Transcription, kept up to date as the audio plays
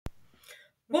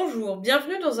Bonjour,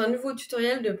 bienvenue dans un nouveau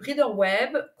tutoriel de Breeder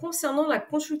Web concernant la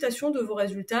consultation de vos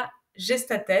résultats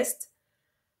GestaTest,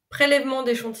 prélèvement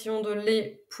d'échantillons de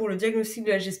lait pour le diagnostic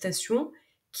de la gestation,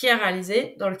 qui est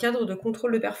réalisé dans le cadre de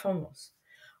contrôle de performance.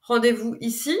 Rendez-vous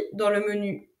ici dans le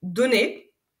menu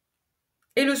Données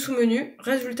et le sous-menu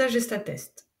Résultats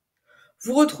GestaTest.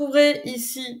 Vous retrouverez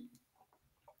ici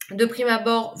de prime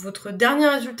abord votre dernier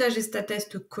résultat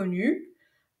GestaTest connu,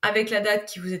 avec la date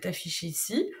qui vous est affichée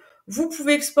ici. Vous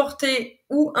pouvez exporter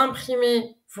ou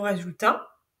imprimer vos résultats.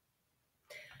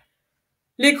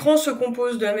 L'écran se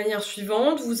compose de la manière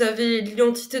suivante. Vous avez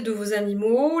l'identité de vos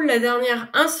animaux, la dernière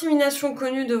insémination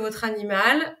connue de votre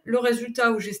animal, le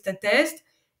résultat au GestaTest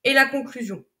et la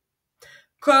conclusion.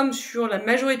 Comme sur la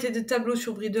majorité des tableaux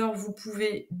sur Breeder, vous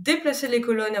pouvez déplacer les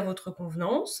colonnes à votre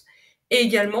convenance et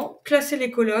également classer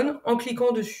les colonnes en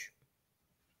cliquant dessus.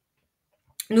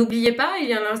 N'oubliez pas, il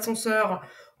y a un ascenseur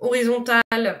horizontal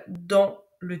dans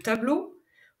le tableau.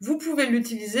 Vous pouvez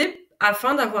l'utiliser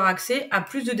afin d'avoir accès à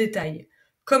plus de détails,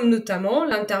 comme notamment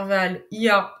l'intervalle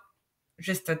IA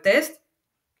GestaTest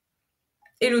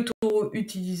et le taureau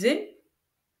utilisé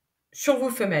sur vos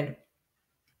femelles.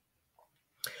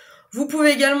 Vous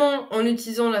pouvez également, en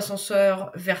utilisant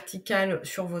l'ascenseur vertical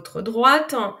sur votre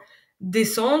droite,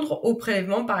 descendre au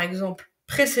prélèvement, par exemple,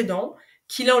 précédent,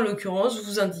 qui là, en l'occurrence,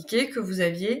 vous indiquait que vous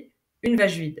aviez une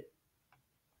vache vide.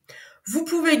 Vous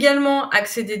pouvez également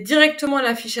accéder directement à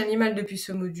la fiche animale depuis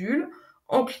ce module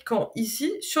en cliquant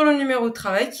ici sur le numéro de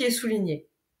travail qui est souligné.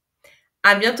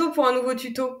 À bientôt pour un nouveau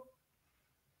tuto.